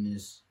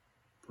 Happiness,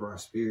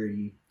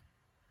 prosperity,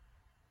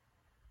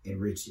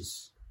 and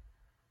riches.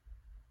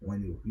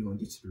 One day we're going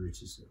to get to the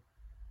riches, though.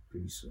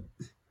 Pretty soon.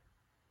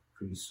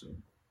 Pretty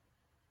soon.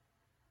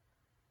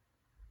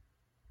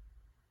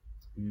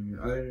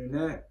 Other than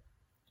that,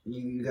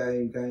 you got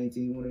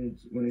anything you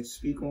wanted to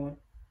speak on?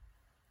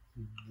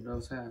 What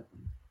else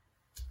happened?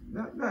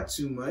 Not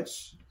too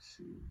much. Let's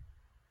see.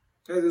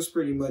 That's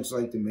pretty much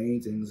like the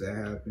main things that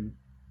happened.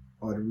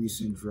 All the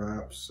recent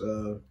drops.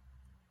 The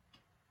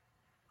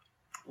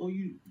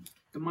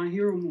My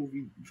Hero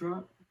movie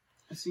dropped.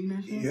 I seen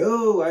that shit.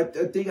 Yo, I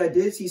think I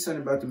did see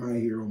something about the My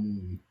Hero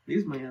movie.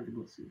 These might have to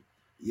go see.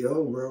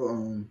 Yo,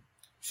 bro,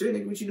 shit,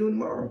 nigga, what you doing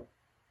tomorrow?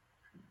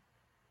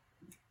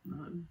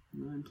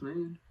 Nothing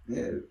planned.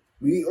 Yeah,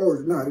 we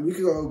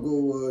could all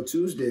go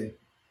Tuesday.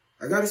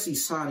 I gotta see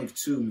Sonic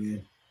 2,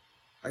 man.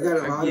 I got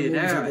a lot of movies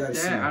I gotta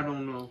see. I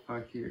don't know if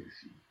I care to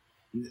see.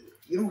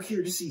 You don't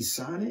care to see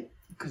Sonic?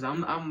 Cause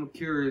I'm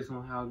curious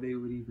on how they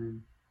would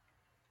even.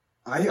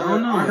 I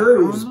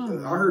heard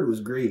it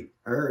was great.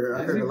 I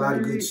heard a lot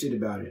of good shit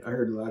about it. I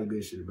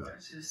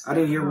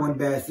didn't hear one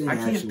bad thing. I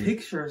can't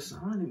picture a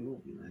Sonic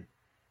movie like.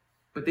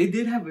 But they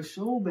did have a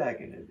show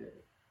back in the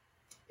day.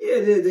 Yeah,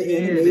 the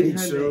animated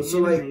show. So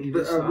like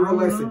a real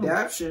life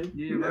adaptation.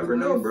 Yeah, you never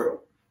know,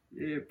 bro.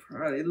 Yeah,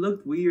 probably. It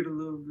looked weird a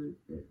little bit.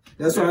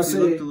 That's why I say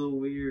it looked a little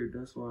weird.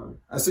 That's why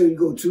I say we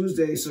go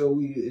Tuesday. So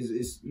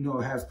it's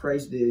half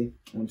price day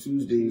on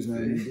Tuesdays,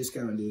 not a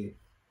discount day.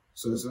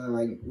 So it's not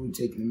like we're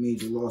taking a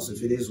major loss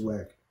if it is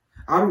whack.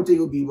 I don't think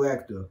it'll be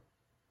whack though.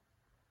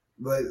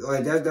 But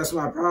like that's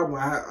my problem.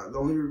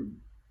 The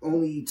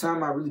only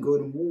time I really go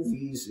to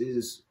movies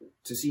is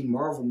to see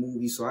Marvel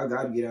movies, so I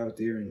gotta get out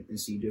there and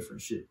see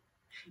different shit.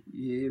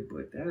 Yeah,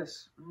 but I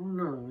don't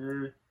know,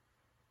 man.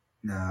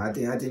 Nah, I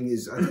think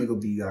it'll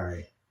be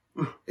alright.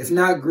 If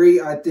not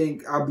great, I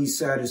think I'll be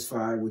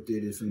satisfied with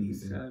it. If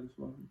anything,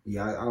 satisfied.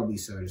 Yeah, I'll be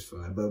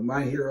satisfied. But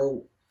My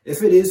Hero,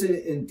 if it is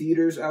in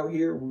theaters out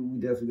here, we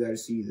definitely got to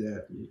see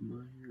that. Yeah,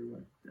 My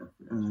Hero,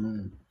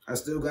 definitely. I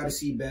still got to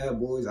see Bad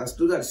Boys. I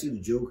still got to see the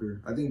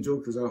Joker. I think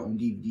Joker's out on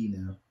DVD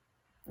now.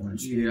 On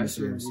streaming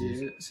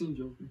services. Yeah, I seen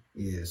Joker.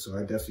 Yeah, so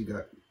I definitely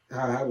got.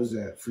 How was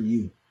that for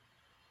you?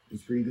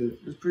 It's pretty good.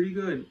 It's pretty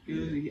good.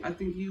 Yeah. I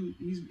think he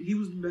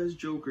was the best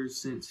Joker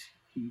since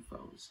Heath.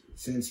 I would say.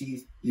 Since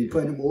Heath, you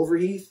put him over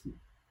Heath?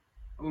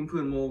 I wouldn't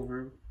put him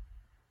over,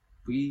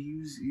 but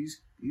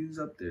he's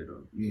up there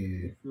though.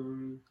 Yeah.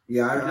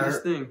 Yeah,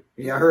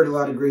 I heard a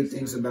lot of great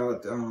things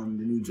about the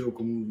new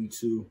Joker movie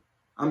too.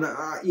 I'm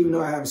not even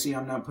though I haven't seen.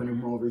 I'm not putting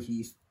him over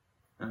Heath.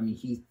 I mean,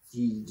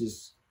 he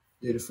just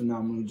did a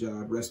phenomenal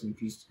job. Rest in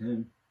peace to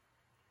him.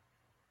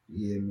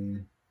 Yeah,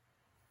 man.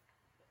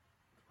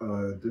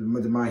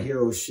 The My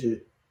Hero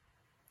shit.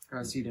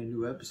 I see that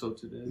new episode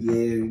today.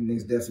 Yeah,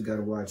 niggas definitely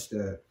gotta watch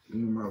that. You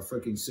know, my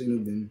fucking signal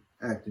been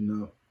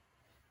acting up.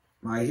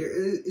 My Hero,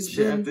 it's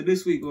shit, been... after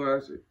this week, we'll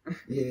watch it.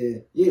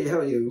 Yeah,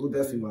 hell yeah, we'll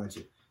definitely watch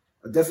it.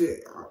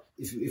 Definitely,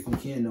 if we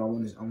can, though,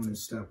 I want to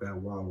stop at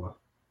Wawa.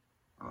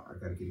 I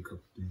gotta get a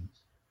couple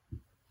things.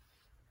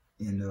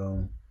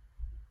 And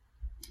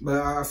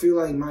but I feel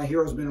like My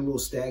Hero's been a little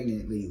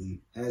stagnant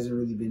lately. Hasn't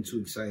really been too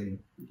exciting.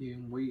 Yeah,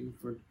 I'm waiting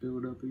for it to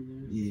build up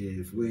again.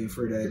 Yeah, waiting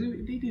for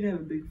that. They did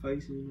have a big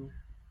fight, you know,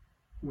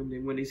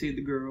 when they saved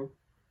the girl.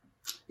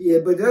 Yeah,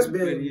 but we've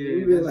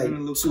been like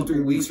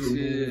 2-3 weeks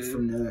removed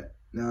from that.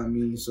 Know what I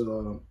mean?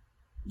 So,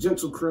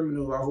 Gentle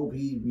Criminal, I hope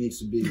he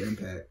makes a big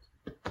impact.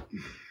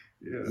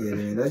 Yeah,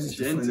 man, that's just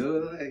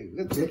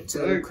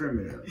Gentle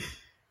Criminal.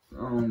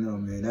 I don't know,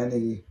 man. That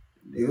nigga,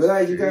 it look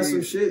like he got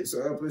some shit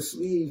up his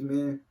sleeve,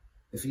 man.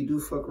 If he do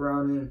fuck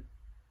around and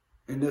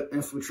end up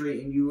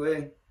infiltrating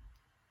UA.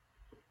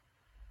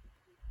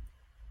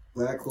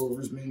 Black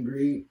Clover's been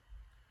great.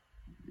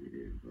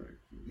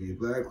 Yeah,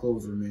 Black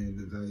Clover, man.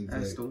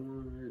 That's the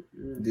one.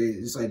 Yeah.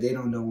 It's like they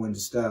don't know when to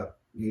stop.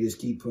 They just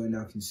keep putting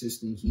out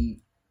consistent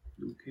heat.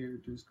 New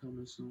characters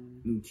coming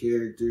soon. New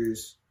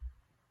characters.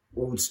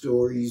 Old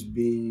stories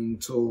being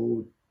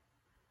told.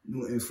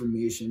 New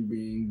information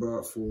being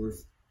brought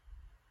forth.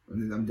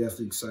 And I'm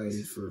definitely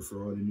excited for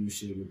all the new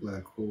shit with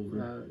Black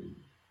Clover.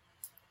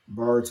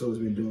 Boruto's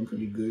been doing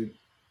pretty good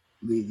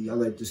lately. I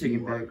like this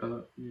new arc.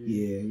 Up.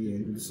 Yeah.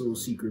 This little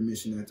secret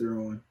mission that they're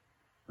on.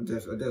 I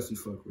definitely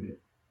fuck with it.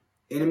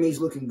 Anime's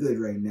looking good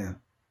right now.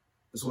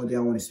 That's one thing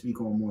I want to speak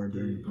on more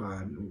during the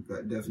pod.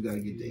 Definitely got to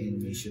get the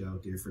anime shit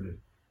out there for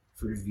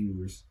the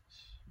viewers.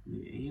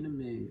 The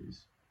anime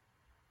is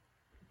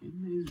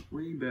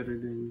way better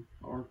than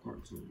our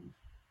cartoons.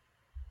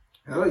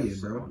 Hell yeah,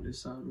 bro. On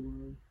this side of the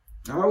world.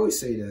 I always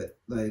say that.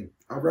 Like,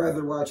 I'd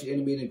rather watch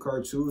anime than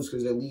cartoons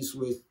because at least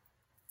with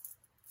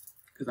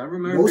I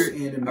remember most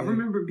anime, I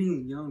remember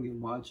being young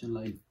and watching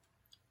like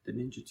the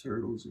Ninja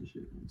Turtles and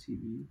shit on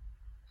TV.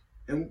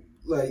 And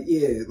like,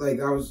 yeah,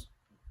 like I was.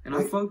 And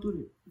I fucked with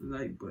it.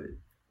 Like, but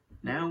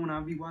now when I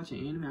be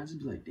watching anime, I just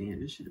be like, damn,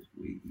 this shit is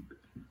way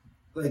better.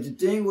 Like, the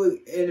thing with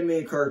anime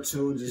and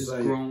cartoons is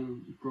like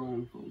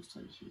grown folks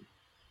type shit.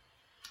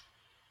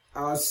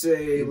 I'll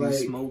say they like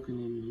be smoking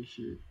and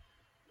shit.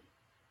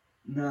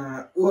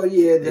 Nah, well,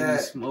 yeah, they be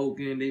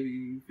smoking. They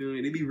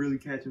be really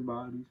catching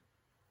bodies.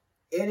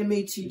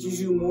 Anime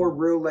teaches you more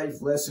real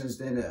life lessons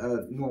than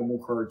a normal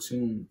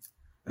cartoon.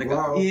 Like,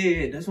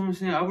 yeah, that's what I'm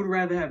saying. I would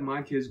rather have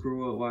my kids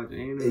grow up watching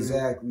anime.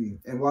 Exactly,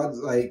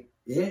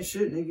 and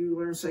shit, nigga, you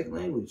learn second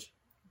language.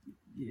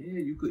 Yeah,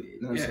 you could.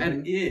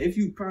 If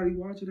you probably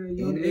watch it at a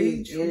young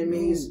age.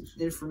 Anime is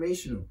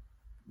informational,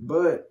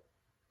 but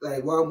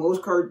like while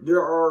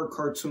there are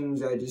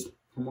cartoons that just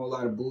promote a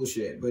lot of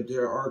bullshit, but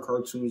there are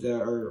cartoons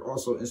that are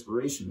also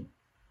inspirational.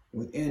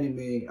 With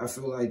anime, I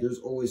feel like there's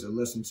always a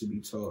lesson to be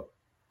taught.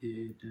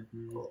 Yeah,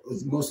 definitely.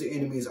 Most of the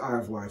animes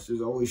I've watched,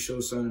 there's always show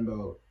something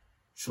about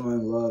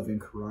showing love and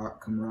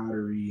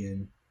camaraderie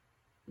and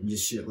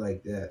just shit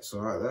like that. So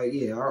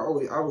I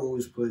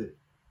always put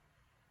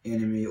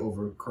anime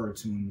over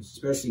cartoons,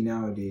 especially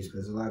nowadays,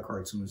 because a lot of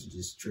cartoons are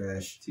just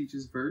trash.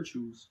 Teaches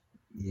virtues.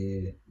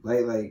 Yeah,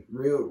 like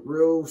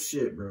real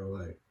shit, bro.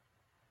 Like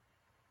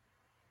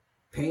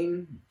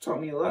Pain taught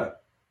me a lot.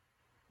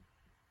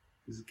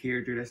 There's a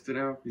character that stood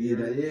out for you.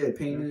 Yeah,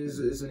 Pain is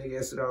a nigga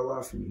that stood out a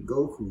lot for me.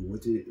 Goku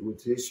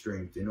with his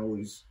strength and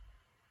always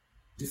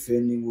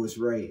defending what's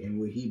right and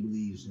what he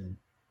believes in.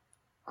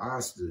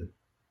 Asta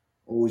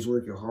always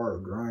working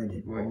hard,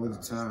 grinding all the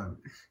time.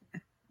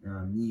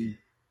 Me,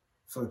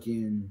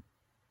 fucking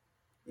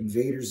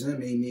Invader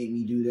Zim ain't make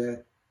me do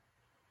that.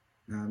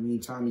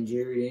 Tom and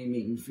Jerry, they ain't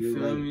make me feel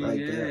like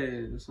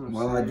that.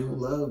 While I do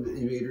love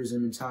Invader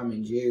Zim and Tom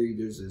and Jerry,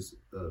 there's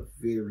a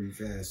very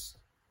vast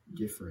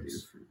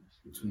difference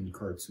between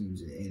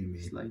cartoons and anime.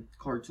 It's like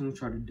cartoons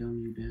try to dumb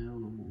you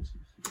down almost.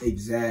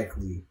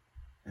 Exactly.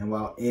 And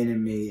while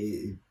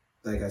anime,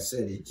 like I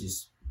said, it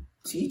just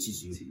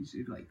teaches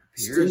you. Like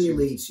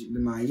stimulates the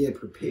mind. Yeah,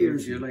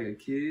 prepares you. You're like a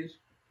kid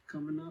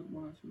coming up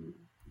watching it.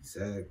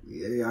 Exactly.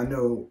 Yeah, I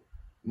know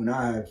when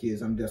I have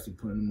kids, I'm definitely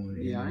putting them on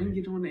the anime. I didn't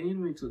get on the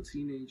anime until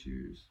teenage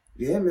years.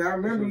 Yeah, man, I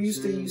remember you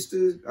used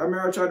to. I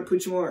remember I tried to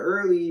put you on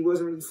early. You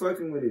wasn't really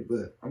fucking with it,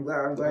 but I'm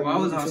glad. Well, I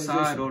was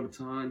outside all the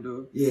time,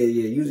 though. Yeah.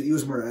 You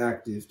was more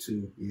active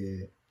too.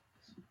 Yeah. It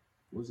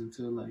wasn't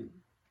until like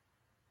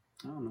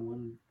I don't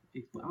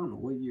know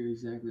what year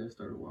exactly I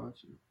started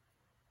watching.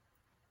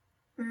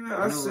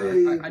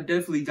 Yeah, I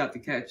definitely got to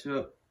catch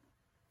up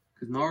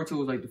because Naruto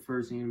was like the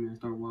first anime I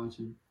started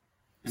watching.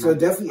 And so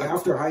definitely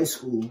after high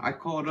school, I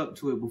caught up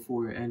to it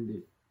before it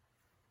ended.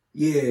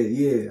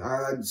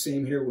 Yeah.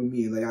 Same here with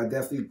me. Like I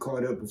definitely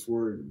caught up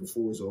before it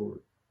was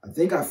over. I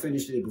think I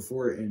finished it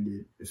before it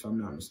ended, if I'm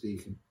not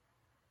mistaken.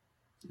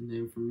 And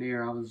then from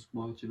there, I was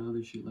watching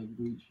other shit like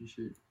Bleach and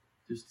shit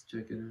just to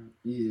check it out.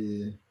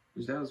 Yeah.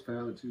 Which that was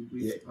valid too.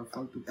 Bleach. Yeah. I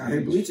fucked with Bleach. I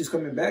heard Bleach is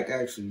coming back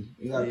actually.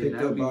 It got picked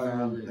up by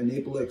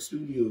Anaplex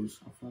Studios.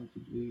 I fucked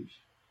with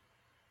Bleach.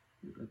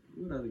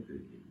 What other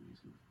good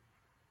games?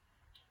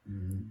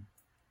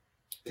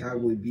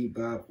 Cowboy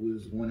Bebop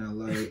was one I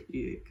liked.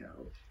 Yeah,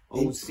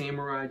 Cowboy.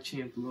 Samurai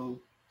Champloo.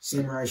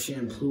 Samurai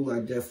Champloo,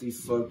 I definitely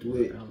fucked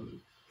with.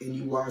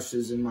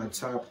 Inuyasha's in my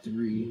top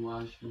 3.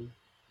 Inuyasha.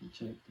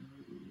 Check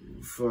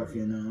that.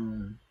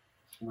 Fucking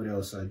what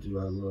else I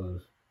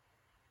love?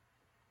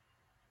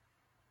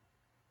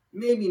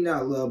 Maybe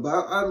not love,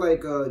 but I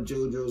like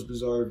JoJo's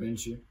Bizarre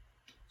Adventure.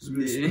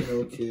 It's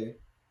okay.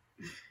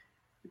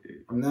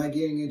 I'm not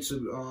getting into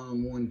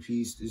One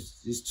Piece.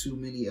 There's just too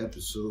many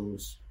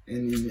episodes,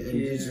 and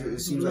it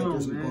seems like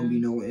there's gonna be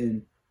no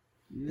end.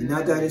 Yeah. And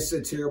not that it's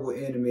a terrible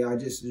anime.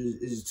 It's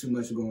just too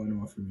much going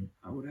on for me.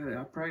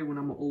 I probably when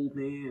I'm an old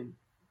man.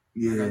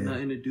 Yeah. I got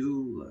nothing to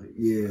do.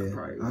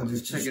 I'll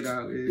just check it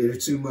out. Yeah.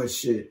 There's too much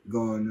shit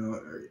going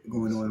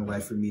on in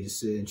life for me to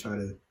sit and try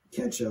to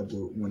catch up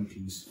with One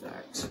Piece.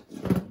 Facts.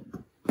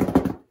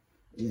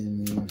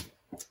 And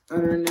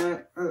other than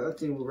that, I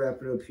think we'll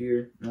wrap it up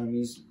here.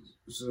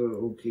 It's an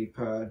okay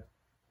pod.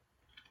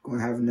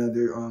 Gonna have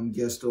another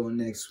guest on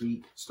next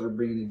week. Start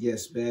bringing the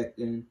guests back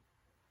then.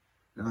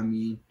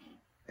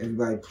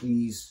 Everybody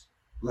please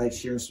like,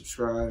 share, and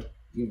subscribe.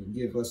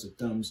 Give us a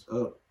thumbs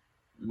up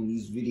on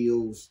these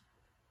videos.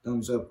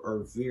 Thumbs up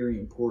are very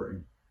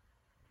important.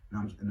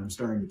 And I'm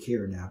starting to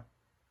care now.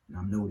 And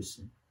I'm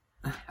noticing.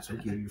 So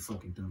give your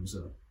fucking thumbs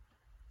up.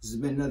 This has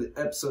been another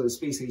episode of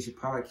Space Asia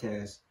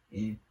Podcast.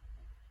 And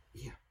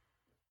yeah.